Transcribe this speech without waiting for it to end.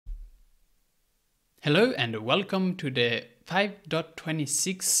Hello and welcome to the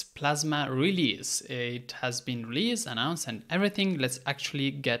 5.26 Plasma release. It has been released, announced and everything. Let's actually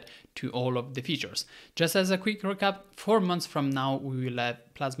get to all of the features. Just as a quick recap, 4 months from now we will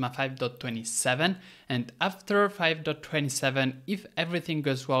have Plasma 5.27, and after 5.27, if everything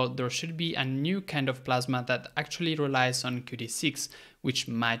goes well, there should be a new kind of Plasma that actually relies on Qt6, which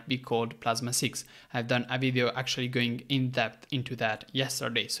might be called Plasma 6. I've done a video actually going in depth into that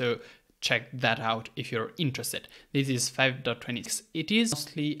yesterday, so check that out if you're interested. This is 5.26. It is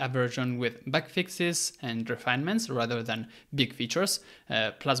mostly a version with bug fixes and refinements rather than big features.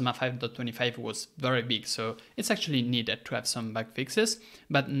 Plasma 5.25 was very big, so it's actually needed to have some bug fixes.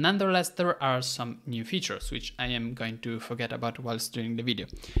 But nonetheless, there are some new features, which I am going to forget about whilst doing the video.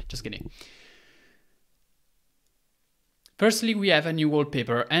 Just kidding. Firstly, we have a new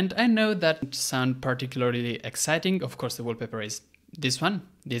wallpaper, and I know that doesn't sound particularly exciting. Of course, the wallpaper is this one.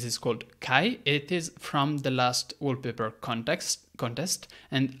 This is called Kai. It is from the last wallpaper contest.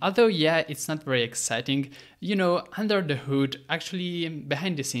 And although, yeah, it's not very exciting, you know, under the hood, actually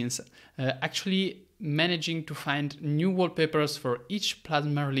behind the scenes, actually managing to find new wallpapers for each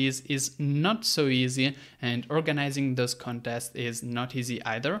Plasma release is not so easy, and organizing those contests is not easy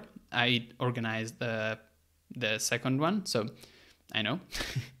either. I organized the second one, so I know.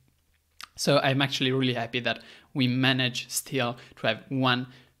 So I'm actually really happy that we managed still to have one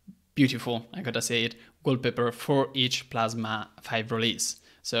beautiful, I gotta say it, wallpaper for each Plasma 5 release.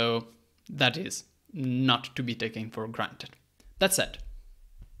 So that is not to be taken for granted. That said,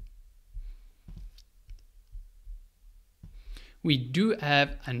 we do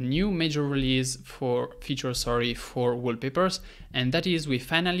have a new major release for for wallpapers, and that is we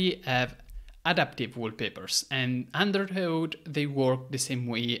finally have adaptive wallpapers, and under the hood they work the same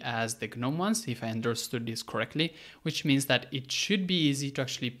way as the GNOME ones, if I understood this correctly, which means that it should be easy to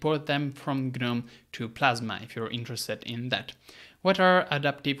actually port them from GNOME to Plasma if you're interested in that. What are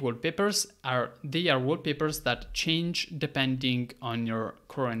adaptive wallpapers? They are wallpapers that change depending on your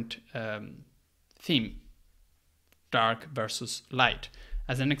current theme, dark versus light.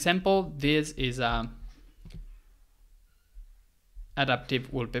 As an example, this is a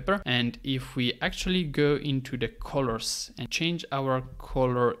adaptive wallpaper, and if we actually go into the colors and change our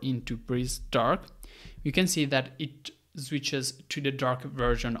color into breeze dark, you can see that it switches to the dark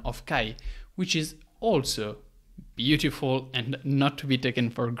version of Kai, which is also beautiful and not to be taken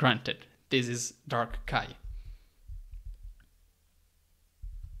for granted. This is dark Kai.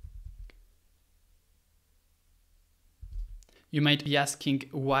 You might be asking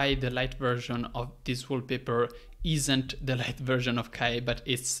why the light version of this wallpaper isn't the light version of Kai, but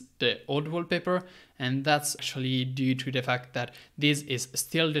it's the old wallpaper, and that's actually due to the fact that this is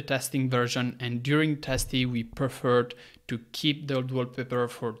still the testing version, and during testing we preferred to keep the old wallpaper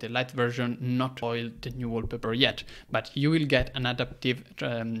for the light version, not spoil the new wallpaper yet. But you will get an adaptive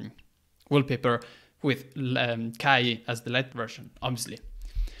wallpaper with Kai as the light version, obviously.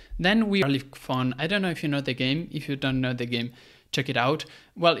 Then we really fun. I don't know if you know the game. If you don't know the game, check it out.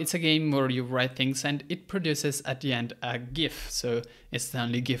 Well, it's a game where you write things and it produces at the end a GIF. So it's the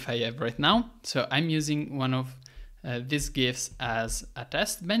only GIF I have right now. So I'm using one of these GIFs as a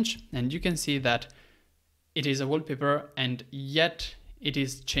test bench, and you can see that it is a wallpaper and yet it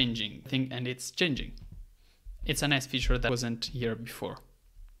is changing. And it's changing. It's a nice feature that wasn't here before.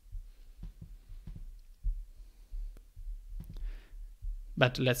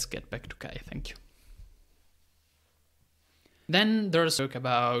 But let's get back to Kai, thank you. Then there's talk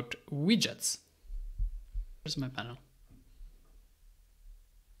about widgets. Here's my panel.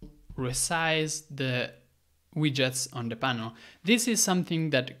 Resize the widgets on the panel. This is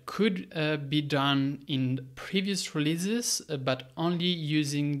something that could be done in previous releases, but only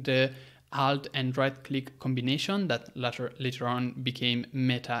using the Alt and right click combination that later on became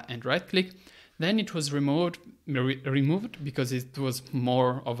Meta and right click. Then it was removed because it was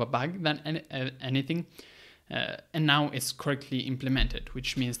more of a bug than anything. And now it's correctly implemented,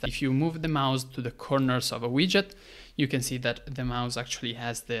 which means that if you move the mouse to the corners of a widget, you can see that the mouse actually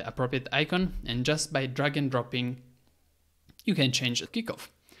has the appropriate icon, and just by drag and dropping, you can change the kickoff.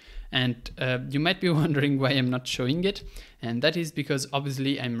 And you might be wondering why I'm not showing it, and that is because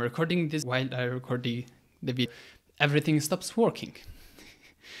obviously I'm recording this while I record the video. Everything stops working.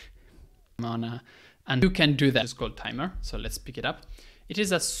 And you can do that. It's called timer, so let's pick it up. It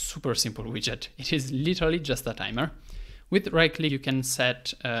is a super simple widget. It is literally just a timer. With right click you can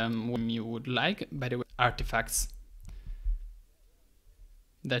set when you would like. By the way, artifacts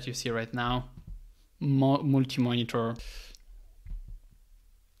that you see right now, multi-monitor.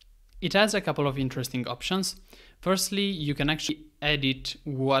 It has a couple of interesting options. Firstly, you can actually edit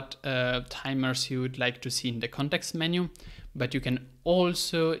what timers you would like to see in the context menu, but you can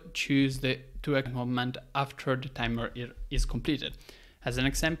also choose the to moment after the timer is completed. As an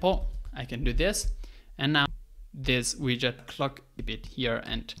example, I can do this, and now this widget clock a bit here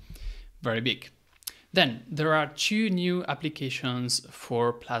and very big. Then there are two new applications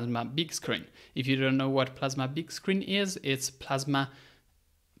for Plasma Big Screen. If you don't know what Plasma Big Screen is, it's Plasma,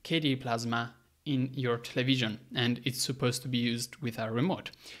 Kde Plasma in your television, and it's supposed to be used with a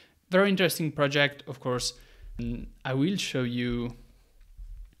remote. Very interesting project, of course. I will show you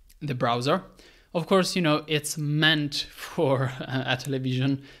the browser. Of course, you know, it's meant for a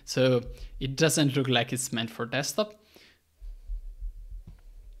television, so it doesn't look like it's meant for desktop.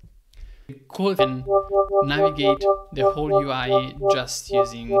 Cool, can navigate the whole UI just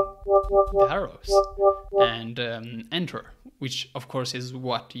using the arrows and enter, which of course is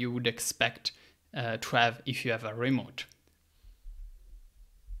what you would expect to have if you have a remote.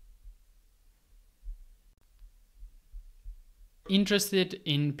 Interested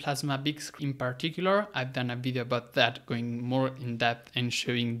in Plasma Big Screen in particular, I've done a video about that, going more in depth and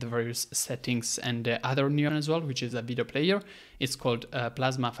showing the various settings and the other new one as well, which is a video player. It's called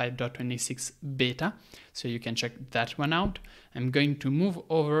Plasma 5.26 Beta, so you can check that one out. I'm going to move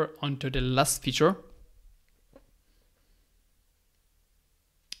over onto the last feature,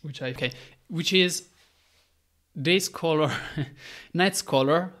 which is day's color, night's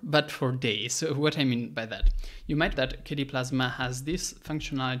color, but for days. So what I mean by that, you might that Kde Plasma has this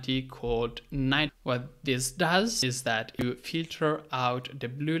functionality called night. What this does is that you filter out the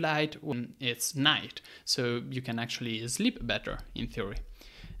blue light when it's night, so you can actually sleep better in theory.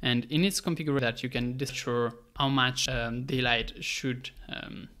 And in its configuration, that you can decide how much daylight should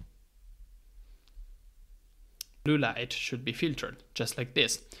blue light should be filtered, just like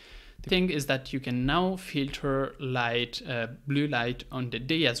this. The thing is that you can now filter light, blue light on the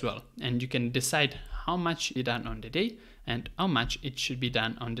day as well, and you can decide how much is done on the day and how much it should be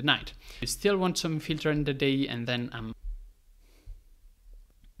done on the night. You still want some filter in the day, and then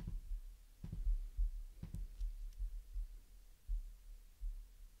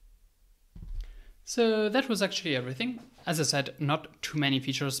so that was actually everything. As I said, not too many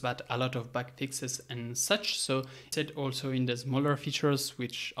features, but a lot of bug fixes and such. So said also in the smaller features,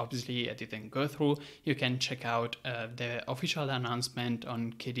 which obviously I didn't go through, you can check out the official announcement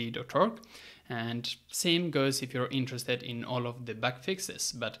on kde.org. And same goes if you're interested in all of the bug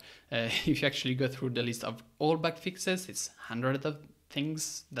fixes. But if you actually go through the list of all bug fixes, it's hundreds of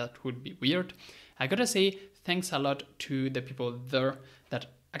things. That would be weird. I gotta say thanks a lot to the people there that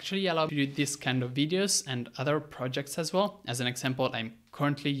actually allow me to do this kind of videos and other projects as well. As an example, I'm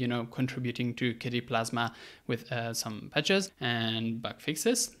currently, you know, contributing to Kde Plasma with some patches and bug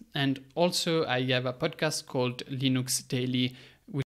fixes. And also I have a podcast called Linux Daily,